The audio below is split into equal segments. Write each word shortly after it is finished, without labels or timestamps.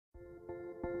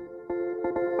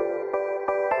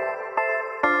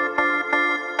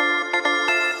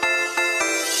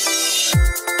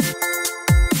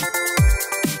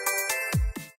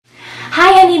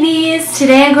guys,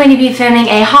 today I'm going to be filming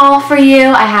a haul for you.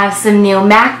 I have some new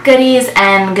MAC goodies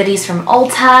and goodies from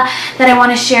Ulta that I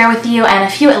want to share with you and a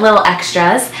few little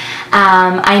extras.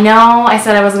 I know I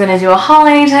said I wasn't going to do a haul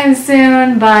anytime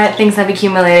soon, but things have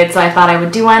accumulated, so I thought I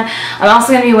would do one. I'm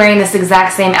also going to be wearing this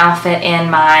exact same outfit in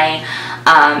my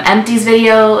empties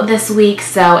video this week,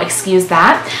 so excuse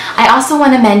that. I also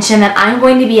want to mention that I'm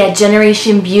going to be at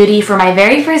Generation Beauty for my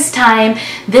very first time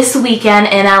this weekend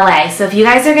in LA. So if you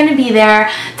guys are going to be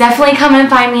there, definitely come and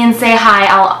find me and say hi.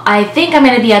 I think I'm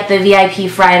going to be at the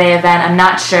VIP Friday event. I'm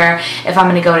not sure if I'm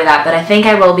going to go to that, but I think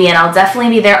I will be, and I'll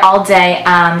definitely be there all day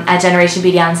at Generation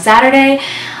Beauty on Saturday.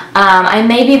 I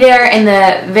may be there in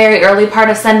the very early part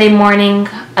of Sunday morning.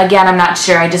 Again, I'm not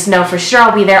sure. I just know for sure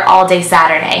I'll be there all day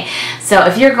Saturday. So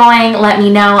if you're going, let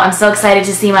me know. I'm so excited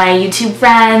to see my YouTube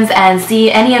friends and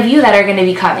see any of you that are going to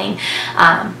be coming.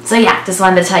 So yeah, just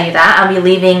wanted to tell you that. I'll be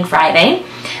leaving Friday.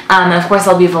 And of course,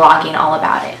 I'll be vlogging all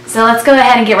about it. So let's go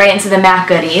ahead and get right into the MAC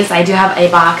goodies. I do have a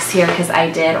box here because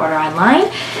I did order online.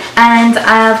 And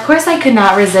of course, I could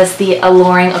not resist the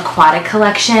Alluring Aquatic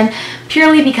collection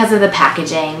purely because of the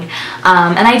packaging.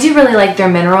 And I do really like their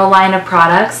mineral line of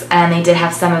products, and they did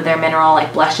have some of their mineral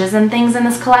like blushes and things in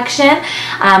this collection.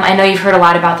 I know you've heard a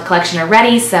lot about the collection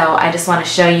already, so I just want to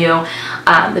show you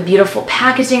the beautiful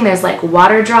packaging. There's like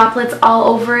water droplets all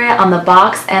over it on the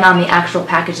box and on the actual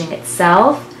packaging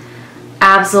itself.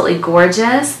 Absolutely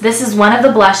gorgeous. This is one of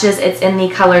the blushes. It's in the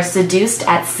color Seduced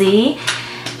at Sea.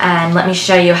 And let me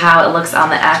show you how it looks on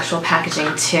the actual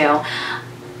packaging too.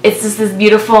 It's just this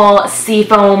beautiful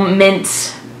seafoam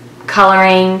mint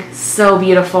coloring. So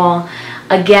beautiful.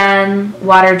 Again,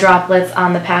 water droplets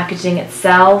on the packaging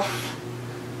itself.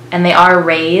 And they are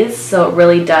raised, so it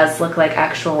really does look like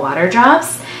actual water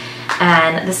drops.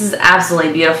 And this is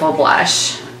absolutely beautiful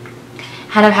blush.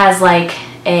 Kind of has like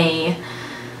a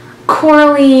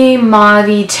corally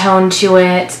mauve-y tone to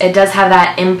it. It does have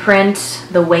that imprint,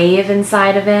 the wave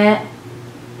inside of it.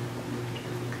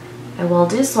 I will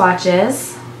do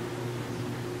swatches.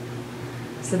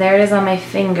 So there it is on my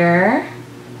finger.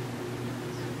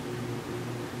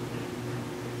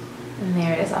 And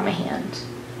there it is on my hand.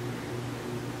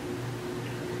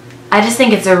 I just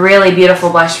think it's a really beautiful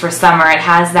blush for summer. It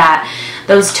has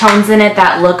those tones in it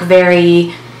that look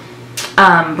very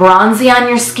bronzy on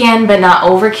your skin, but not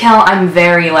overkill. I'm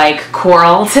very like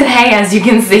coral today, as you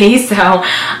can see, so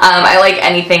I like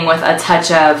anything with a touch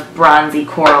of bronzy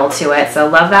coral to it, so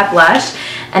love that blush.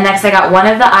 And next I got one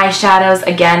of the eyeshadows.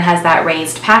 Again, has that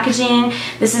raised packaging.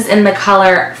 This is in the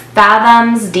color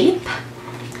Fathoms Deep.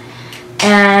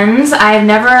 And I've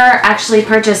never actually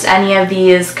purchased any of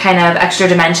these kind of extra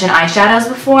dimension eyeshadows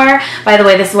before. By the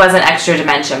way, this was an extra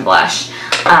dimension blush.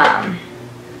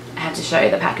 I have to show you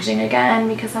the packaging again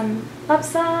because I'm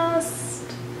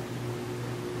obsessed.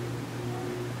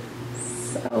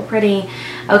 So pretty.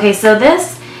 Okay, so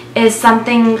this is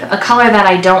a color that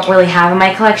I don't really have in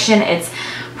my collection. It's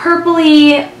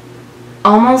purpley,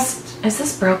 almost, is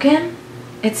this broken?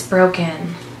 It's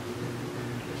broken.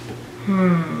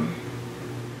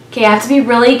 Okay, I have to be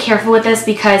really careful with this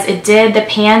because the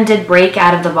pan did break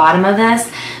out of the bottom of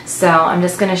this. So I'm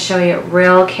just gonna show you it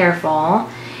real careful.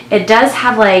 It does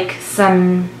have like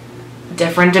some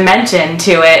different dimension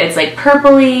to it. It's like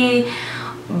purpley,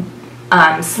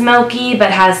 smoky,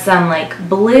 but has some like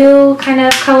blue kind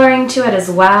of coloring to it as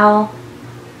well.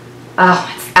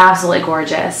 Oh, it's absolutely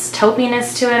gorgeous.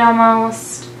 Taupiness to it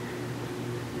almost.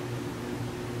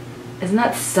 Isn't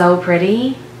that so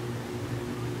pretty?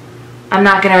 I'm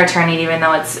not going to return it even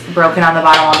though it's broken on the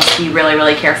bottom. I'll just be really,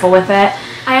 really careful with it.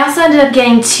 I also ended up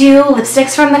getting two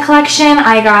lipsticks from the collection.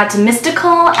 I got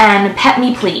Mystical and Pet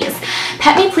Me Please.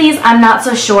 Pet Me Please I'm not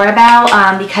so sure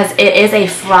about because it is a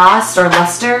frost or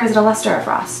luster. Is it a luster or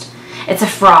frost? It's a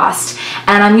frost.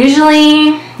 And I'm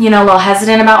usually, you know, a little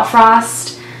hesitant about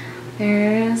frost.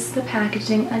 There's the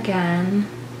packaging again.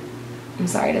 I'm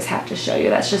sorry, I just have to show you.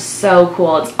 That's just so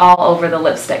cool. It's all over the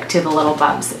lipstick to the little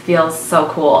bumps. It feels so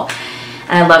cool.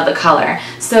 And I love the color.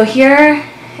 So here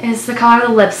is the color of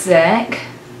the lipstick.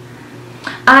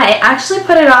 I actually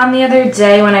put it on the other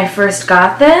day when I first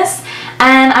got this,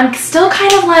 and I'm still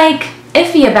kind of like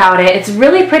iffy about it. It's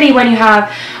really pretty when you have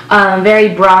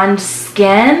very bronze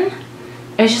skin.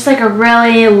 It's just like a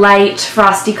really light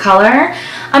frosty color.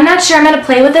 I'm not sure. I'm going to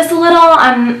play with this a little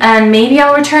and maybe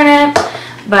I'll return it,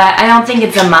 but I don't think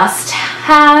it's a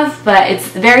must-have, but it's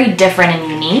very different and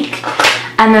unique.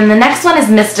 And then the next one is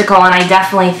Mystical, and I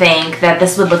definitely think that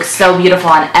this would look so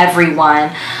beautiful on everyone.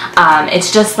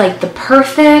 It's just like the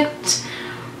perfect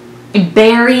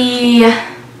berry,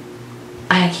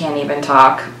 I can't even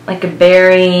talk, like a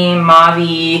berry,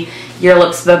 mauve-y, your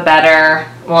lips but better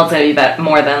well, it's going to be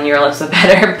more than your lips, but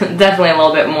better, definitely a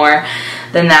little bit more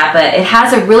than that, but it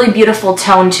has a really beautiful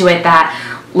tone to it that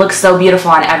looks so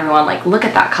beautiful on everyone. Like, look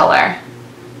at that color.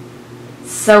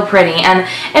 So pretty, and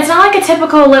it's not like a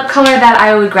typical lip color that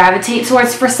I would gravitate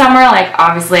towards for summer. Like,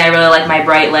 obviously I really like my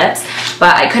bright lips,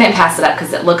 but I couldn't pass it up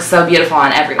because it looks so beautiful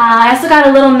on everyone. I also got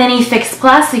a little mini Fix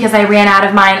Plus because I ran out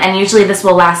of mine, and usually this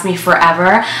will last me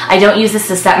forever. I don't use this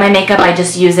to set my makeup, I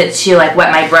just use it to like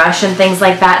wet my brush and things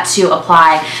like that to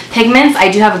apply pigments.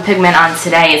 I do have a pigment on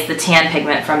today. It's the tan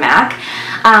pigment from MAC.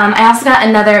 I also got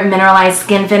another mineralized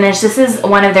skin finish. This is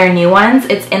one of their new ones.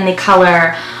 It's in the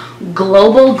color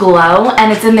Global Glow,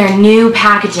 and it's in their new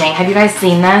packaging. Have you guys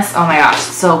seen this? Oh my gosh,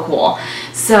 so cool.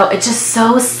 So it's just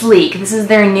so sleek. This is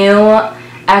their new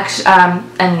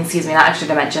excuse me, not extra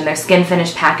dimension, their skin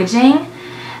finish packaging,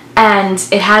 and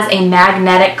it has a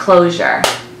magnetic closure.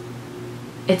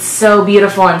 It's so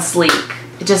beautiful and sleek.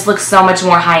 It just looks so much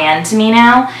more high-end to me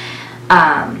now.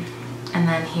 And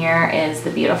then here is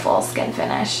the beautiful skin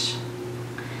finish.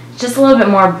 Just a little bit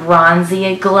more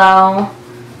bronzy glow.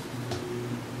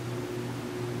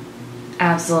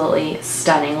 Absolutely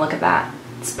stunning. Look at that.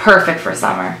 It's perfect for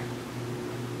summer.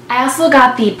 I also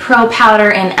got the Pro Powder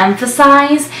in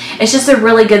Emphasize. It's just a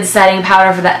really good setting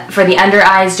powder for the under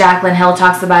eyes. Jaclyn Hill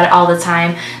talks about it all the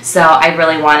time, so I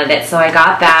really wanted it. So I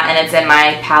got that, and it's in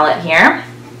my palette here.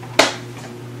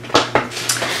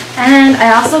 And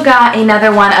I also got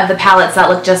another one of the palettes that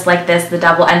look just like this, the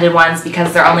double-ended ones,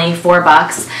 because they're only $4,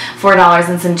 $4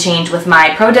 and some change with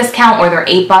my pro discount, or they're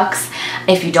 $8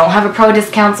 if you don't have a pro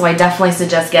discount, so I definitely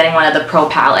suggest getting one of the pro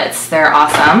palettes. They're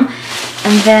awesome.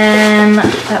 And then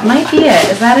that might be it.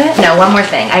 Is that it? No, one more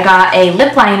thing. I got a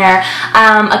lip liner.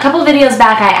 A couple videos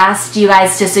back I asked you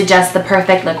guys to suggest the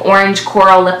perfect like orange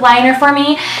coral lip liner for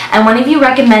me, and one of you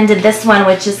recommended this one,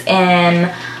 which is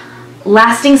in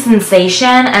Lasting Sensation,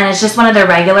 and it's just one of the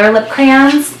regular lip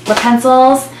crayons, lip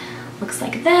pencils. Looks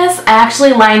like this. I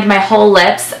actually lined my whole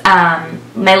lips, lined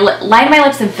my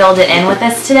lips and filled it in with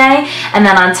this today, and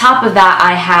then on top of that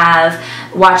I have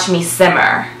Watch Me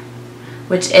Simmer,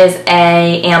 which is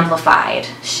a amplified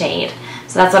shade.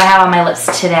 So that's what I have on my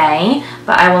lips today,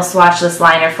 but I will swatch this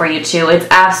liner for you too. It's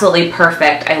absolutely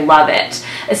perfect. I love it,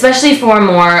 especially for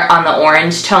more on the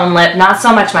orange tone lip. Not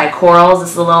so much my corals. This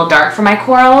is a little dark for my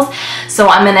corals, so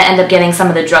I'm going to end up getting some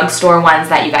of the drugstore ones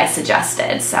that you guys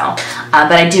suggested. So,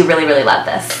 but I do really, really love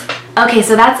this. Okay,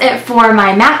 so that's it for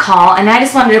my MAC haul, and I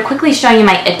just wanted to quickly show you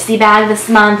my Ipsy bag this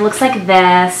month. Looks like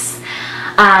this.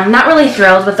 Not really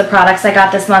thrilled with the products I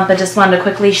got this month, but just wanted to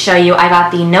quickly show you. I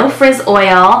got the No Frizz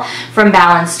oil from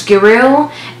Balanced Guru,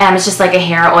 and it's just like a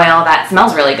hair oil that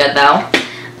smells really good though.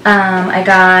 I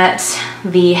got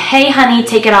the Hey Honey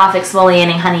Take It Off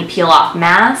Exfoliating Honey Peel Off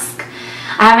Mask.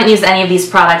 I haven't used any of these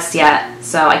products yet,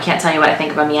 so I can't tell you what I think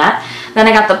of them yet. Then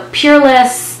I got the Pure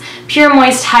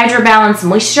Moist Hydro Balance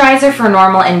Moisturizer for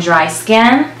normal and dry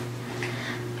skin.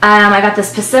 I got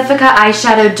this Pacifica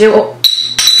Eyeshadow Duo.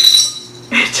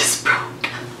 It just broke.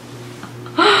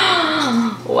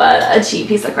 What a cheap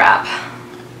piece of crap.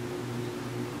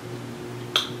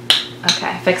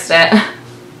 Okay, fixed it.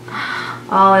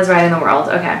 All is right in the world.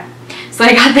 Okay. So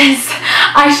I got this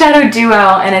eyeshadow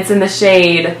duo, and it's in the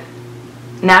shade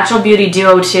Natural Beauty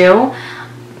Duo 2.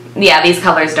 Yeah, these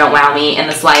colors don't wow me in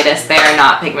the slightest. They are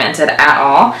not pigmented at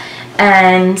all.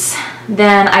 And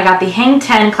then I got the Hang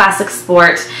 10 Classic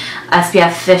Sport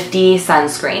SPF 50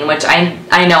 sunscreen, which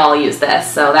I know I'll use this,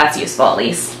 so that's useful at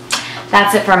least.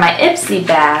 That's it for my Ipsy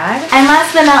bag. And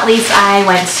last but not least, I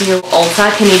went to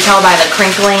Ulta. Can you tell by the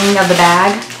crinkling of the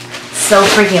bag? So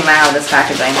freaking loud, this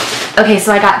packaging. Okay,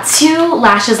 so I got 2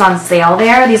 lashes on sale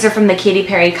there. These are from the Katy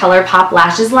Perry Color Pop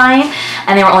Lashes line,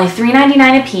 and they were only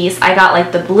 $3.99 a piece. I got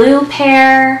like the blue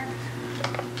pair.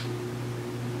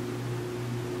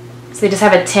 So they just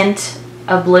have a tint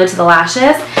of blue to the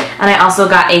lashes. And I also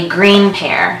got a green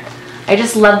pair. I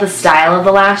just love the style of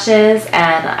the lashes,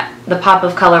 and the pop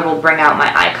of color will bring out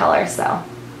my eye color, so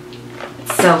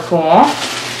it's so cool.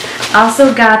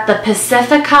 Also got the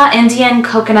Pacifica Indian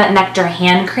Coconut Nectar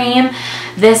Hand Cream.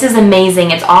 This is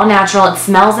amazing. It's all natural. It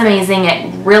smells amazing.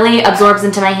 It really absorbs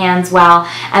into my hands well.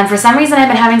 And for some reason, I've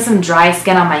been having some dry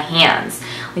skin on my hands.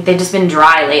 Like, they've just been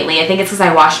dry lately. I think it's because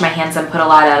I washed my hands and put a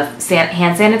lot of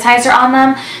hand sanitizer on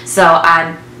them. So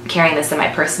I'm carrying this in my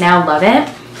purse now. Love it.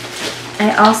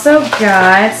 I also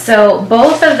got, so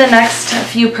both of the next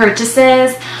few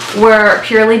purchases were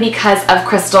purely because of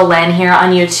Crystal Lynn here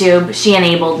on YouTube. She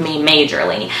enabled me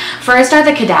majorly. First are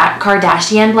the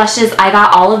Kardashian blushes. I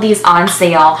got all of these on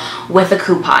sale with a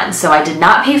coupon, so I did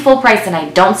not pay full price, and I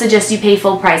don't suggest you pay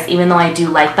full price even though I do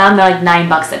like them. They're like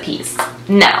 $9 a piece.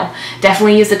 No,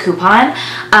 definitely use a coupon.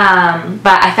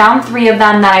 But I found 3 of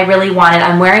them that I really wanted.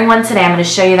 I'm wearing one today. I'm going to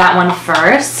show you that one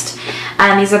first.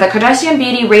 And these are the Kardashian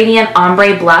Beauty Radiant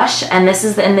Ombre Blush, and this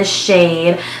is in the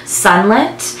shade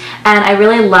Sunlit. And I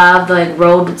really love the like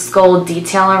rose gold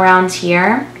detail around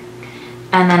here.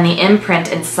 And then the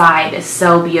imprint inside is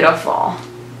so beautiful.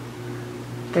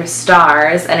 There's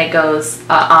stars, and it goes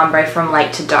ombre from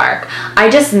light to dark. I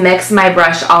just mix my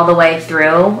brush all the way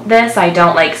through this. I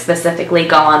don't like specifically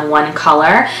go on one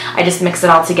color. I just mix it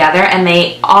all together, and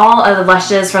all of the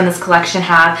blushes from this collection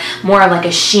have more of like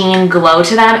a sheen glow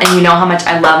to them, and you know how much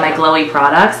I love my glowy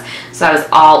products, so I was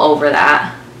all over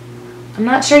that. I'm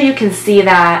not sure you can see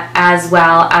that as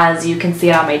well as you can see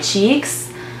it on my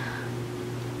cheeks.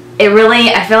 It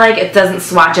really, I feel like it doesn't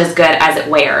swatch as good as it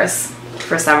wears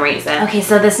for some reason. Okay,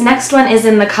 so this next one is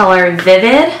in the color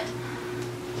Vivid,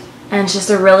 and it's just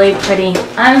a really pretty.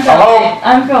 I'm filming.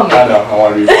 I'm filming. I know. I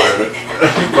want to be part of it.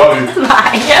 Love you.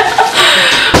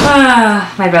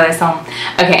 Bye. My brother's home.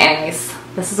 Okay, anyways,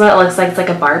 this is what it looks like. It's like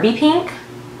a Barbie pink.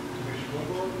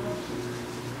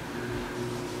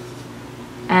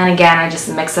 And again, I just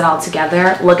mix it all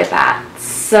together. Look at that.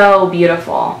 So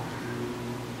beautiful.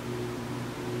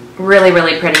 Really,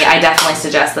 really pretty. I definitely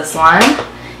suggest this one,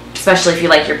 especially if you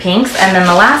like your pinks. And then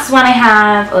the last one I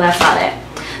have, oh, that's not it.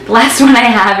 The last one I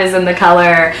have is in the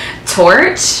color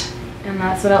Torch, and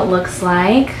that's what it looks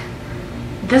like.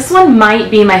 This one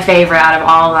might be my favorite out of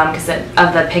all of them because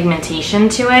of the pigmentation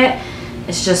to it.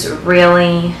 It's just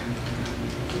really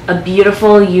a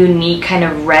beautiful, unique kind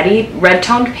of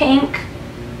red-toned pink.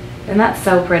 And that's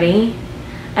so pretty.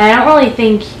 And I don't really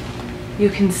think you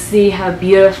can see how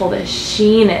beautiful the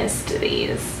sheen is to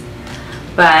these.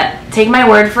 But take my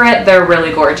word for it, they're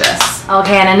really gorgeous.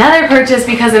 Okay, and another purchase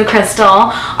because of Crystal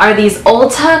are these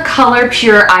Ulta Color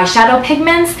Pure eyeshadow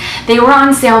pigments. They were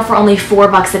on sale for only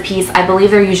 $4 a piece. I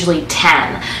believe they're usually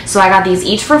 10. So I got these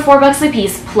each for $4 a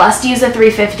piece, plus to use a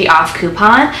 $3.50 off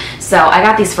coupon. So I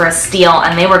got these for a steal,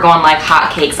 and they were going like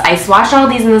hotcakes. I swatched all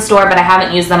these in the store, but I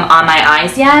haven't used them on my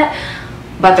eyes yet.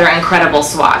 But they're incredible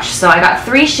swatch. So I got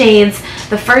 3 shades.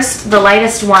 The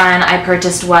lightest one I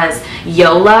purchased was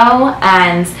YOLO,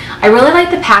 and I really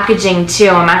like the packaging too.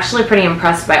 I'm actually pretty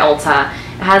impressed by Ulta.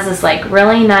 It has this like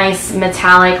really nice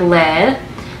metallic lid.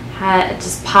 It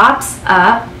just pops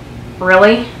up.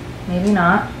 Really? Maybe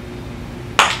not.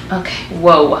 Okay,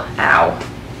 whoa, ow.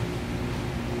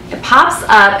 It pops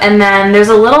up, and then there's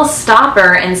a little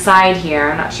stopper inside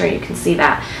here. I'm not sure you can see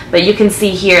that, but you can see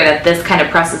here that this kind of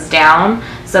presses down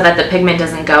so that the pigment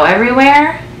doesn't go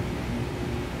everywhere.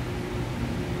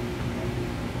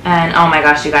 And oh my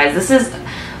gosh, you guys, this is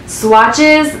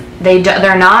swatches.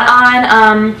 They're not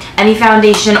on any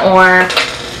foundation or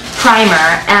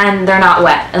primer, and they're not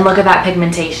wet. And look at that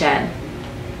pigmentation.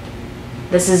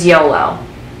 This is YOLO.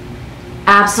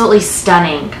 Absolutely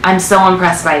stunning. I'm so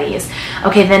impressed by these.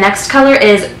 Okay, the next color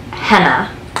is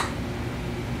Henna.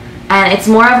 And it's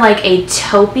more of like a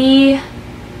taupey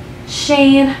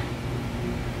shade.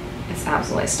 It's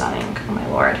absolutely stunning. Oh my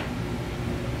lord.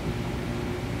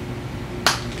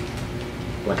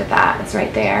 Look at that. It's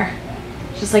right there.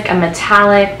 Just like a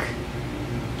metallic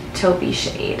taupey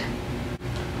shade.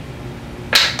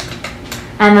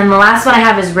 And then the last one I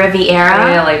have is Riviera.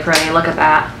 Really pretty. Look at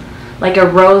that. Like a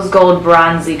rose gold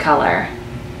bronzy color.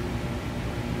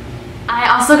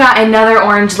 I also got another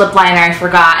orange lip liner I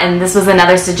forgot, and this was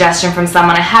another suggestion from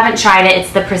someone. I haven't tried it.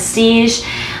 It's the Prestige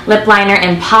lip liner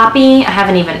in Poppy. I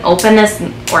haven't even opened this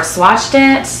or swatched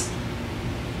it.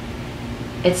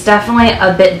 It's definitely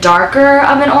a bit darker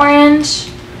of an orange.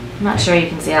 I'm not sure you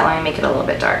can see that. Let me make it a little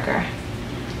bit darker.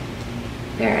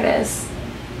 There it is.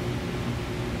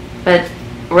 But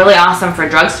really awesome for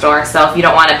drugstore, so if you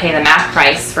don't want to pay the MAC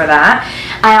price for that.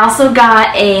 I also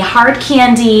got a hard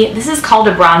candy. This is called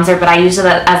a bronzer, but I use it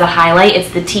as a highlight. It's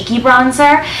the Tiki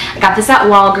bronzer. I got this at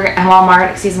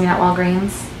Walmart, excuse me, not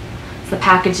Walgreens. It's the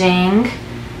packaging.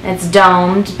 It's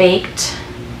domed, baked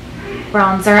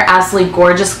bronzer. Absolutely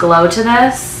gorgeous glow to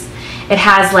this. It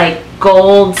has like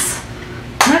gold,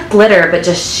 not glitter, but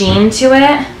just sheen to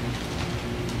it.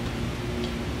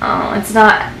 Oh, it's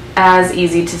not as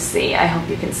easy to see. I hope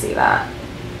you can see that.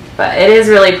 But it is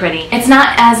really pretty. It's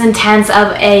not as intense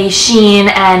of a sheen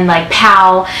and like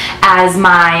pow as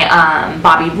my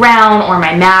Bobbi Brown or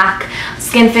my MAC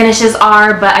skin finishes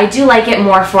are, but I do like it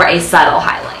more for a subtle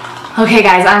highlight. Okay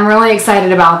guys, I'm really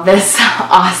excited about this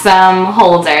awesome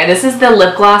holder. This is the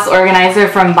lip gloss organizer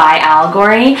from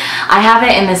byAlegory. I have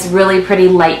it in this really pretty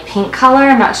light pink color.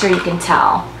 I'm not sure you can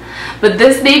tell. But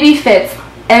this baby fits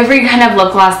every kind of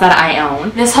lip gloss that I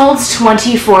own. This holds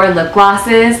 24 lip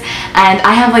glosses, and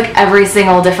I have like every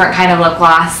single different kind of lip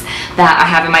gloss that I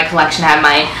have in my collection. I have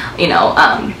my, you know,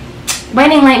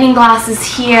 Whitening Lightning glosses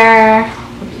here.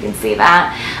 Hope you can see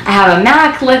that. I have a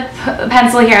MAC lip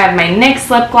pencil here. I have my NYX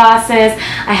lip glosses.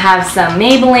 I have some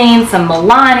Maybelline, some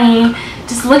Milani.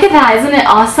 Just look at that, isn't it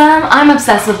awesome? I'm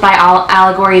obsessed with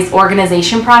byAlegory's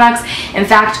organization products. In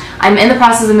fact, I'm in the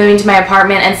process of moving to my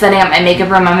apartment and setting up my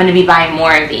makeup room. I'm going to be buying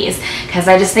more of these because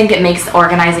I just think it makes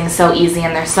organizing so easy,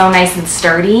 and they're so nice and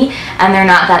sturdy, and they're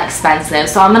not that expensive.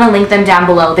 So I'm going to link them down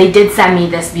below. They did send me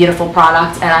this beautiful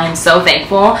product, and I am so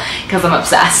thankful because I'm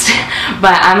obsessed.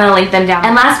 But I'm going to link them down.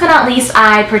 And last but not least,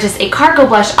 I purchased a cargo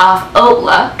blush off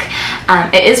Outlook.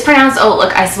 It is pronounced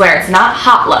Outlook, I swear. It's not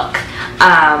Hot Look.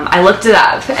 I looked it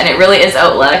up, and it really is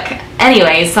Outlook.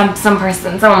 Anyway,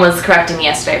 someone was correcting me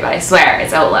yesterday, but I swear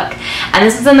it's Outlook. And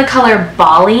this is in the color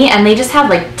Bali, and they just have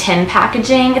like tin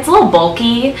packaging. It's a little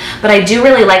bulky, but I do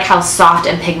really like how soft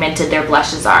and pigmented their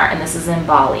blushes are. And this is in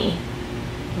Bali.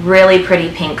 Really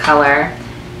pretty pink color.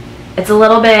 It's a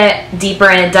little bit deeper,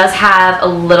 and it does have a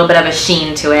little bit of a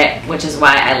sheen to it, which is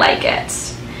why I like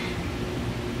it.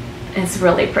 It's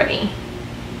really pretty.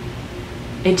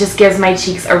 It just gives my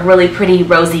cheeks a really pretty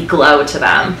rosy glow to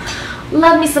them.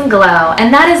 Love me some glow.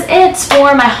 And that is it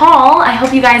for my haul. I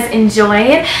hope you guys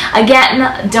enjoyed.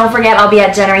 Again, don't forget I'll be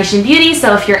at Generation Beauty,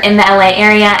 so if you're in the LA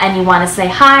area and you want to say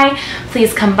hi,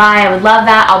 please come by. I would love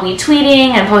that. I'll be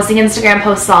tweeting and posting Instagram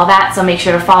posts, all that, so make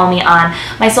sure to follow me on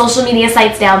my social media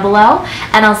sites down below.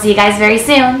 And I'll see you guys very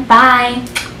soon.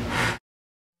 Bye!